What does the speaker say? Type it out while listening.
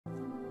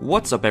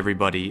What's up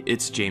everybody,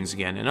 it's James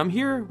again, and I'm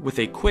here with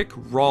a quick,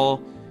 raw,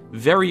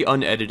 very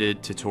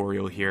unedited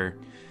tutorial here.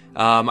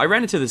 I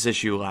ran into this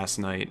issue last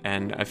night,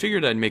 and I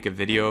figured I'd make a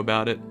video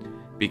about it,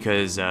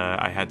 because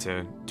I had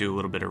to do a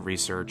little bit of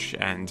research,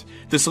 and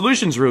the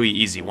solution's really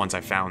easy once I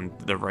found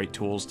the right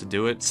tools to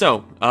do it.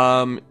 So,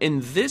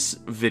 in this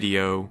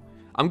video,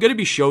 I'm going to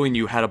be showing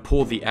you how to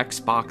pull the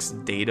Xbox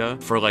data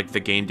for like the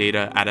game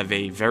data out of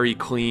a very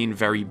clean,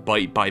 very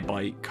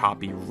byte-by-byte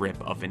copy rip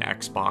of an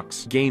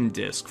Xbox game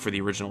disc for the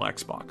original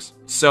Xbox.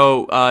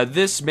 So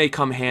this may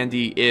come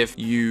handy if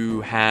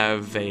you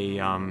have a,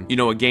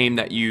 a game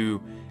that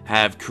you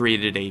have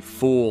created a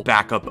full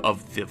backup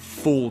of the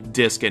full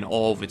disk and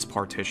all of its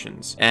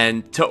partitions.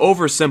 And to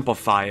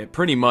oversimplify it,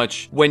 pretty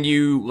much when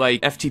you like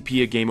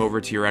FTP a game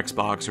over to your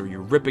Xbox or you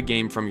rip a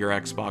game from your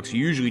Xbox, you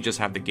usually just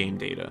have the game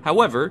data.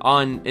 However,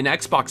 on an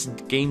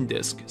Xbox game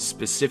disc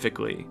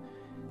specifically,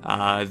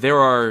 there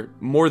are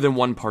more than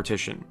one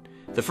partition.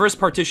 The first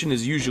partition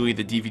is usually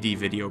the DVD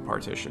video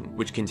partition,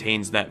 which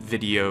contains that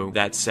video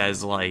that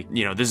says like,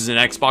 this is an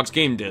Xbox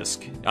game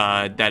disc,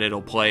 that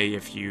it'll play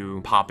if you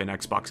pop an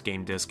Xbox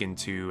game disc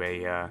into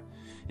a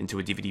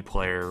DVD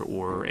player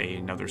or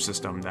another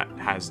system that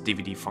has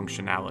DVD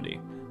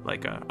functionality,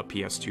 like a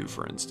PS2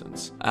 for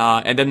instance.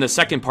 And then the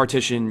second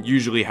partition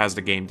usually has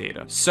the game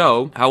data.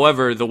 So,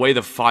 however, the way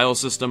the file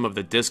system of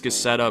the disc is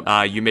set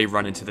up, you may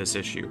run into this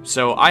issue.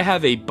 So I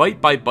have a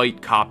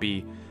byte-by-byte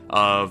copy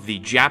of the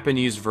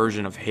Japanese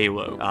version of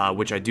Halo,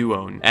 which I do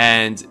own,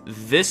 and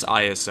this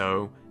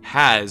ISO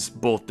has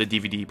both the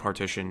DVD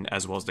partition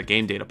as well as the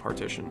game data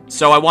partition.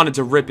 So I wanted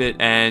to rip it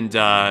and,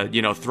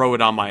 throw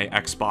it on my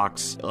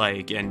Xbox,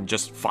 like, in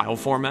just file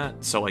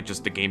format, so like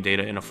just the game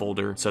data in a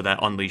folder, so that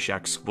Unleash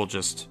X will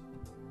just,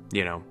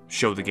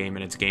 show the game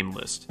in its game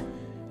list,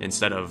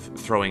 instead of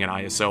throwing an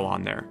ISO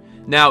on there.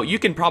 Now, you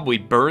can probably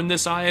burn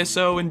this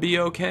ISO and be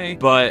okay,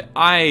 but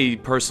I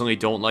personally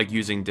don't like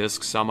using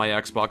discs on my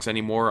Xbox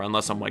anymore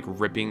unless I'm like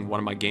ripping one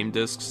of my game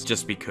discs,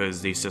 just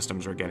because these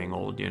systems are getting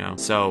old,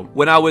 So,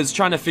 when I was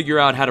trying to figure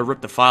out how to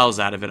rip the files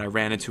out of it, I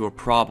ran into a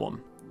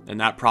problem.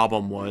 And that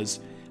problem was,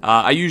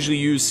 I usually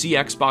use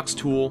CXbox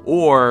tool,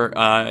 or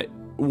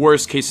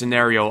worst case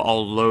scenario,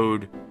 I'll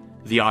load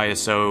the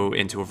ISO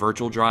into a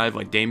virtual drive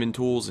like Daemon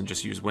Tools and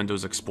just use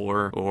Windows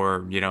Explorer,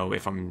 or,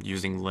 if I'm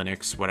using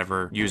Linux,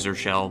 whatever user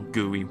shell,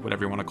 GUI,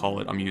 whatever you want to call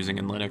it, I'm using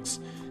in Linux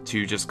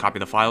to just copy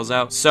the files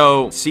out.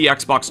 So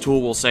CXbox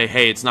tool will say,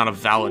 hey, it's not a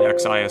valid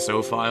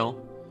XISO file.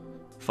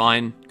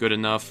 Fine, good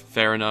enough,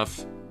 fair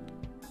enough.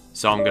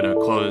 So I'm gonna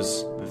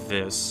close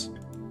this.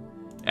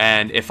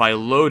 And if I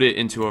load it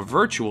into a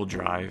virtual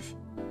drive,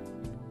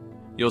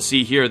 you'll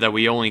see here that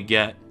we only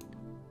get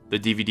the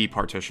DVD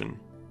partition.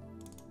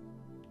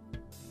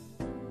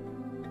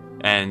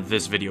 And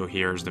this video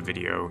here is the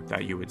video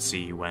that you would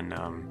see when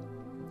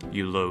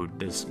you load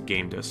this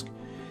game disc.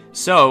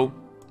 So,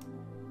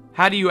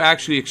 how do you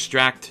actually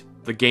extract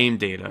the game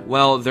data?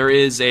 Well, there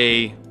is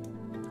a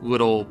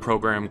little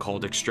program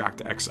called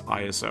Extract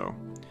XISO.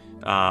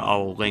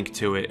 I'll link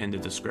to it in the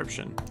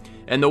description.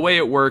 And the way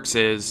it works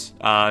is,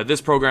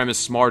 this program is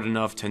smart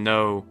enough to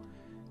know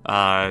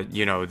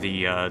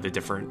the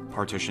different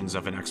partitions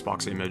of an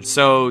Xbox image.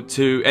 So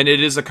and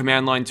it is a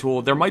command line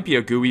tool. There might be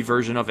a GUI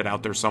version of it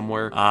out there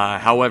somewhere.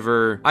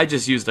 However, I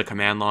just use the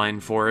command line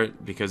for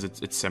it because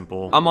it's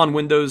simple. I'm on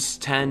Windows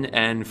 10,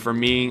 and for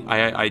me,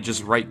 I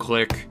just right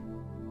click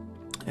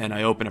and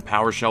I open a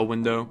PowerShell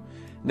window.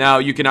 Now,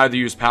 you can either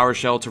use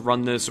PowerShell to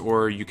run this,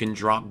 or you can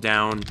drop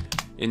down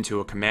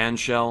into a command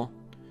shell.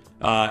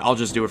 I'll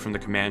just do it from the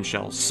command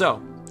shell.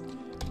 So,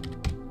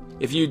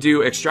 if you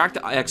do extract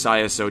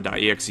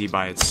xiso.exe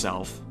by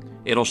itself,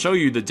 it'll show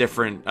you the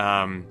different,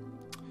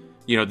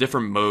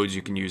 different modes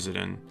you can use it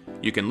in.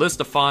 You can list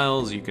the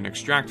files, you can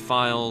extract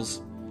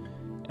files,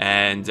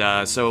 and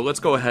so let's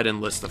go ahead and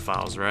list the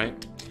files, right?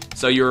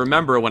 So you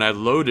remember when I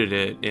loaded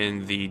it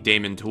in the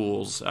Daemon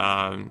Tools,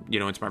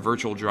 into my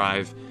virtual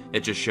drive, it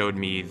just showed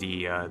me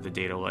the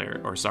data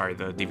layer, or sorry,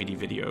 the DVD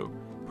video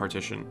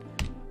partition.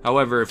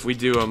 However, if we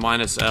do a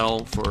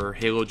 -L for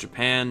Halo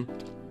Japan,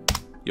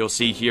 you'll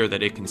see here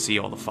that it can see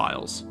all the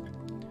files.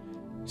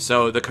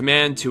 So the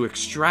command to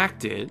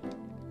extract it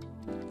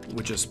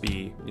would just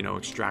be,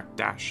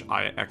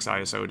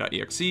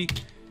 extract-xiso.exe,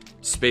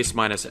 space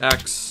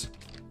 -x,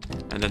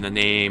 and then the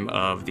name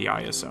of the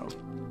ISO.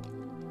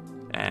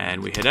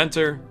 And we hit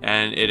enter,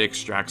 and it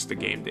extracts the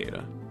game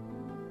data.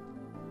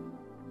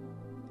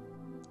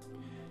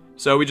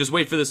 So we just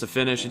wait for this to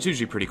finish. It's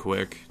usually pretty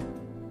quick.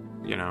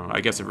 I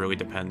guess it really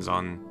depends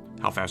on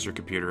how fast your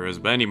computer is,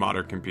 but any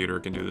modern computer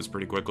can do this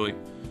pretty quickly.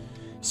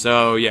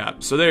 So yeah,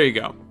 so there you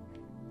go.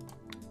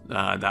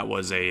 That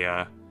was a,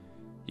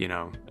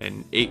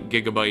 an 8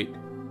 gigabyte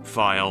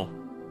file.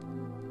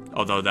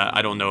 Although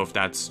I don't know if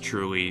that's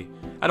truly,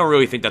 I don't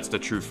really think that's the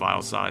true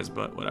file size,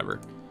 but whatever.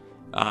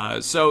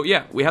 So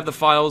yeah, we have the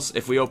files.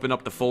 If we open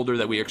up the folder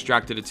that we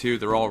extracted it to,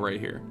 they're all right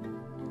here.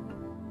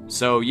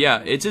 So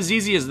yeah, it's as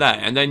easy as that.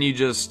 And then you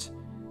just,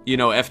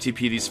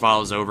 FTP these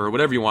files over,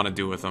 whatever you want to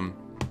do with them.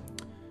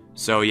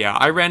 So yeah,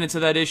 I ran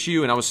into that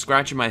issue and I was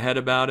scratching my head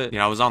about it. You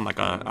know,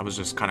 I was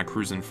just kind of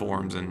cruising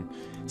forums and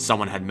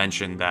someone had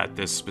mentioned that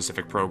this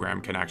specific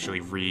program can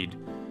actually read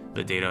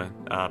the data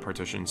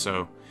partition.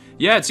 So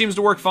yeah, it seems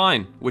to work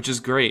fine, which is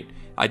great.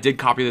 I did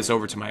copy this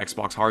over to my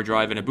Xbox hard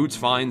drive and it boots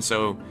fine,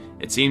 so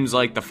it seems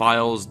like the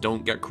files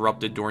don't get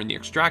corrupted during the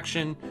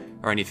extraction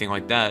or anything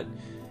like that.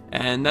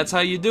 And that's how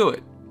you do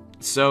it.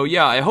 So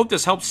yeah, I hope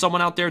this helps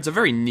someone out there. It's a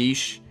very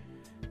niche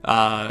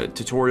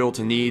tutorial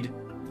to need,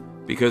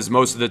 because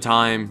most of the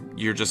time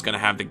you're just going to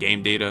have the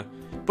game data.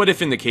 But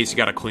if in the case you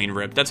got a clean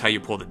rip, that's how you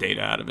pull the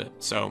data out of it.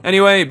 So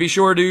anyway, be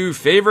sure to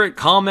favorite,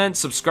 comment,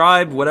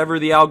 subscribe, whatever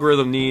the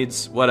algorithm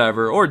needs,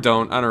 whatever, or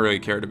don't. I don't really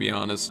care, to be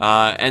honest.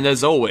 And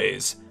as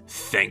always,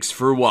 thanks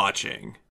for watching.